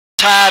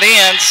tight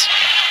ends.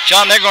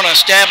 John, they're going to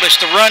establish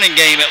the running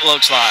game, it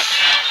looks like.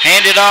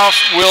 Handed off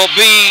will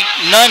be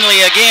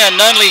Nunley again.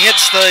 Nunley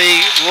hits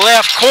the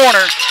left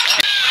corner.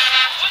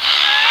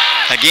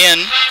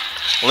 Again,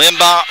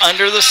 Limbaugh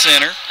under the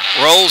center.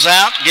 Rolls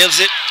out, gives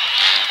it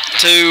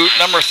to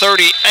number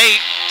 38,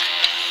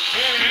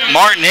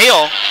 Martin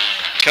Hill.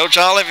 Coach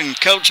Olive and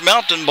Coach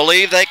Melton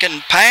believe they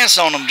can pass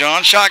on them,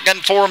 John.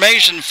 Shotgun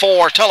formation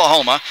for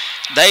Tullahoma.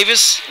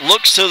 Davis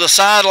looks to the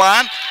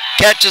sideline,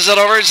 catches it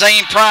over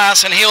Zane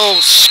Price, and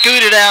he'll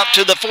scoot it out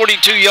to the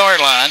 42-yard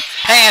line,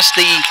 past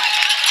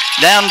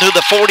down to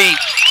the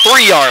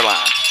 43-yard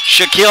line.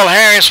 Shaquille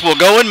Harris will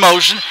go in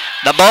motion.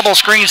 The bubble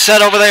screen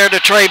set over there to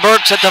Trey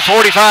Burks at the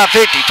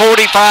 45-50.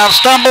 45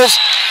 stumbles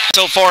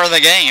so far in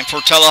the game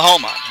for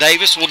Tullahoma.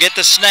 Davis will get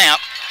the snap,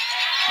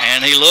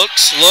 and he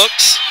looks,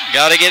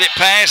 got to get it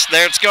past.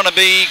 There it's going to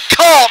be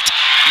caught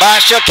by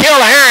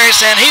Shaquille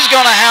Harris, and he's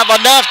going to have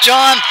enough,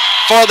 John,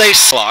 for the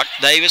block.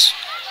 Davis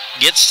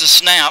gets the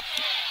snap.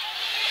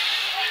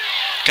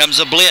 Comes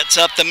a blitz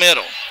up the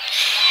middle.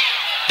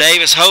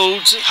 Davis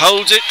holds it.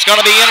 It's going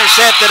to be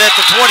intercepted at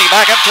the 20,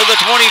 back up to the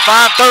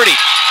 25-30,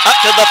 up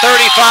to the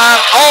 35,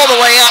 all the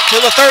way out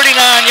to the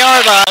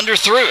 39-yard line. Under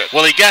through it.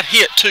 Well, he got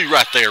hit too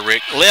right there,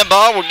 Rick.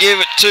 Limbaugh will give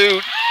it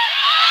to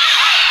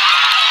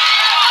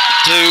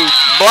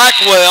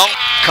Blackwell.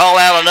 Call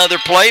out another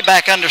play.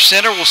 Back under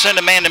center. We'll send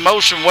a man in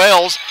motion.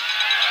 Wells.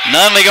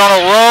 Nunley going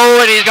to roll,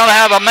 and he's going to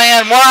have a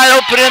man wide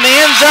open in the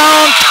end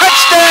zone.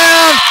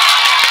 Touchdown!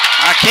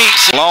 I can't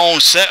see. Long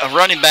set,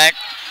 running back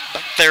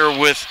there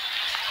with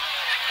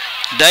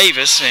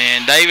Davis,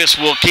 and Davis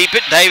will keep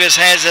it. Davis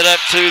has it up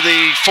to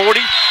the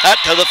 40, up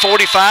to the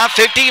 45,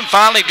 50, and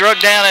finally drug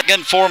down at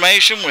gun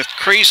formation with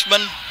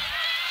Kreisman.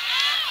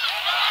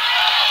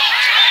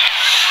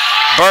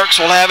 Burks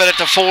will have it at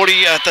the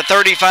 40, at the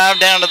 35,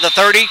 down to the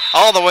 30,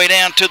 all the way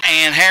down to,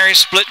 and Harris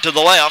split to the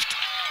left.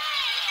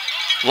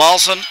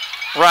 Lawson,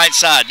 right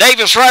side.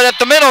 Davis right up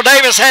the middle.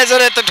 Davis has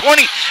it at the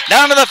 20,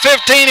 down to the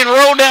 15, and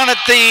rolled down at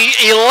the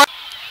 11.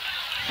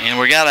 And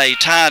we got a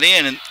tight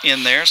end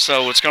in there,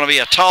 so it's going to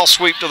be a tall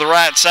sweep to the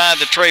right side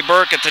to Trey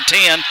Burke at the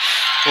 10.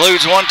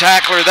 Eludes one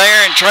tackler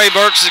there, and Trey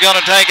Burks is going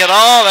to take it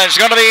all.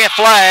 There's going to be a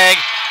flag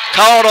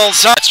called on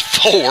side. That's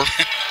 4.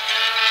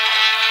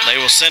 They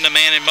will send a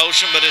man in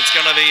motion, but it's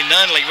going to be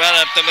Nunley right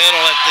up the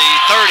middle at the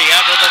 30,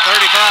 after the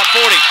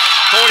 35-40,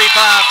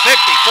 45-50,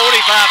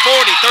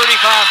 45-40,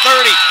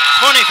 35-30,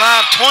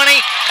 25-20,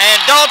 and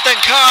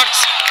Dalton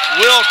Cox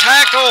will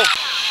tackle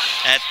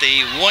at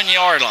the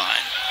 1-yard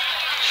line.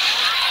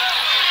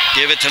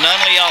 Give it to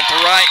Nunley off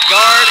the right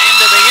guard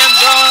into the end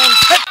zone.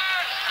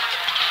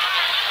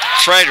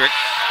 Frederick,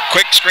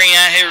 quick screen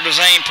out here to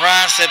Zane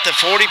Price at the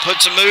 40,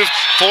 puts a move,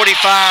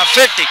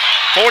 45-50,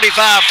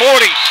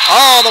 45-40,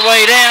 all the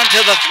way down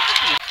to the...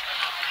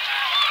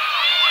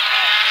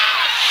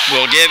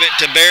 We'll give it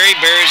to Berry.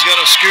 Berry's going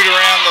to scoot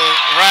around the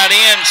right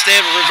end, instead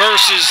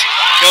reverses,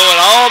 going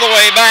all the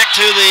way back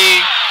to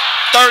the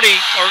 30,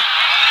 or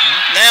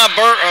now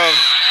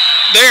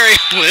Berry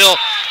will...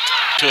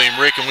 to him,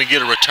 Rick, and we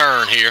get a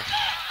return here.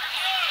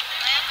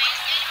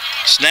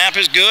 Snap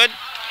is good.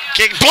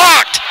 Kick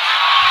blocked.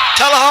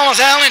 Tullahoma's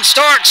Allen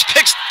Starks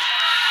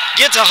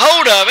gets a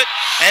hold of it,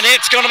 and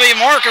it's going to be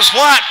Marcus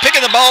White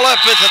picking the ball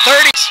up at the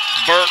 30.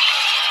 Burke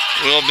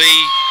will be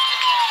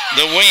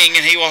the wing,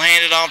 and he will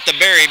hand it off to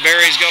Berry.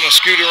 Berry's going to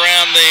scoot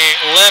around the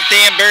left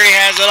end. Berry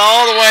has it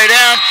all the way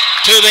down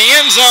to the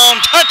end zone.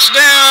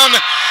 Touchdown.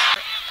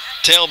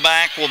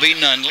 Tailback will be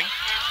Nunley.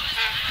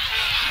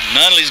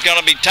 Nunley's going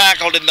to be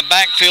tackled in the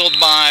backfield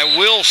by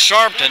Will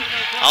Sharpton,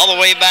 all the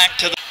way back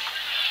to the...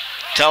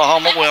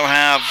 Tullahoma will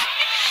have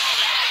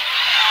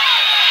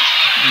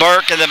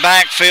Burke in the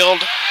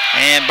backfield,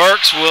 and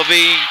Burks will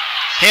be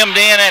hemmed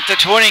in at the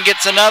 20,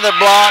 gets another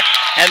block,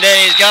 and then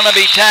he's going to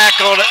be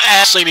tackled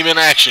at... Seen him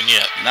in action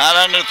yet. Not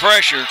under the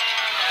pressure.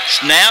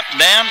 Snap,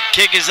 down,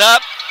 kick is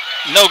up,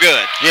 no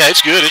good. Yeah,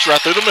 it's good. It's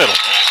right through the middle.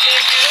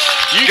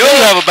 You do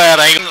have a bad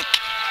angle.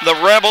 The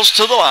Rebels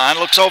to the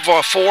line. Looks over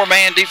a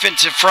 4-man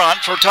defensive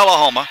front for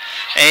Tullahoma.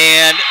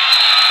 And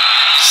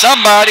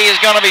somebody is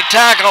going to be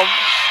tackled.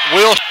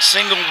 Will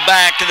single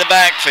back to the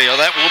backfield.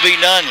 That will be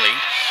Nunley.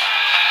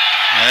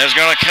 And there's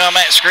going to come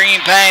that screen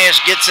pass.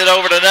 Gets it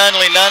over to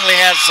Nunley. Nunley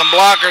has some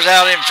blockers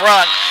out in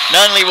front.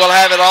 Nunley will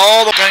have it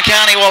all. The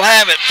County will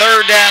have it.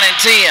 3rd down and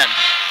 10.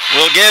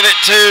 We'll give it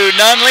to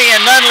Nunley.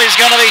 And Nunley's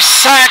going to be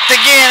sacked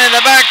again in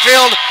the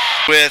backfield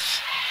with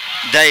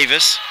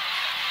Davis.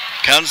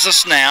 Comes the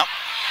snap.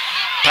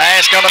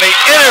 Pass going to be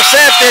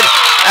intercepted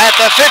at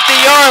the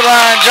 50-yard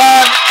line,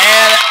 John,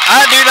 and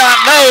I do not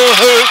know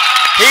who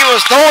he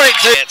was throwing it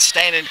to.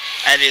 Standing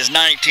at his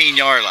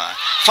 19-yard line.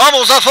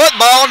 Fumbles the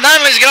football.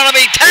 Nunley's going to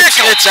be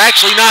tackled. It's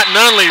actually not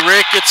Nunley,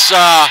 Rick. It's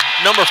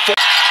number 4.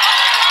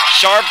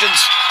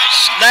 Sharpton's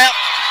snap.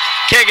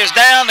 Kick is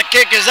down. The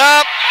kick is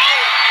up.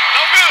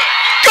 No good.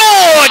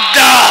 Good!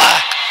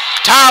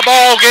 Tie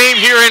ball game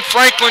here in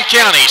Franklin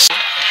County.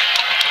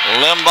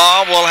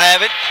 Limbaugh will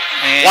have it.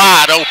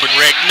 Wide open,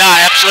 Rick. No,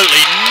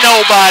 absolutely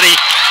nobody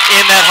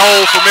in that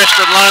hole for Mr.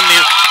 Nunley.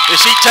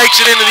 as he takes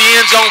it into the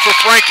end zone for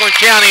Franklin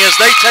County as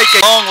they take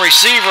a long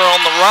receiver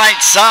on the right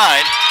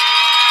side.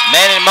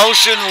 Man in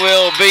motion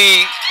will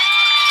be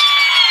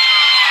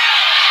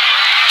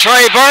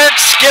Trey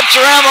Burks, skips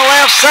around the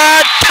left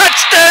side.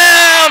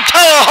 Touchdown,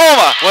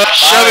 Tullahoma. Well,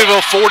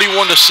 Shelbyville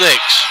 41-6.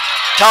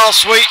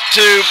 Toss sweep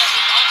to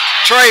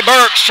Trey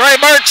Burks. Trey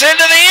Burks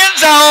into the end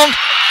zone.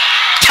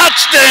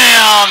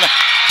 Touchdown,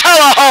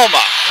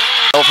 Tullahoma.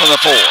 From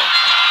the 4.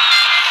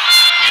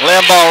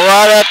 Limbaugh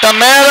right at the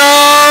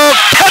middle.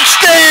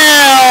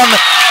 Touchdown.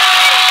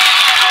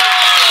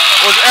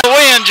 Was a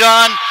win,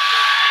 John.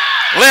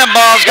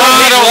 Limbaugh's going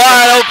to be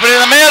wide open in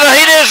the middle.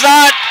 He does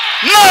not.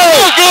 No,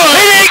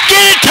 he didn't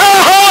get it.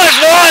 Tullahoma's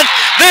won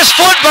this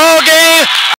football game.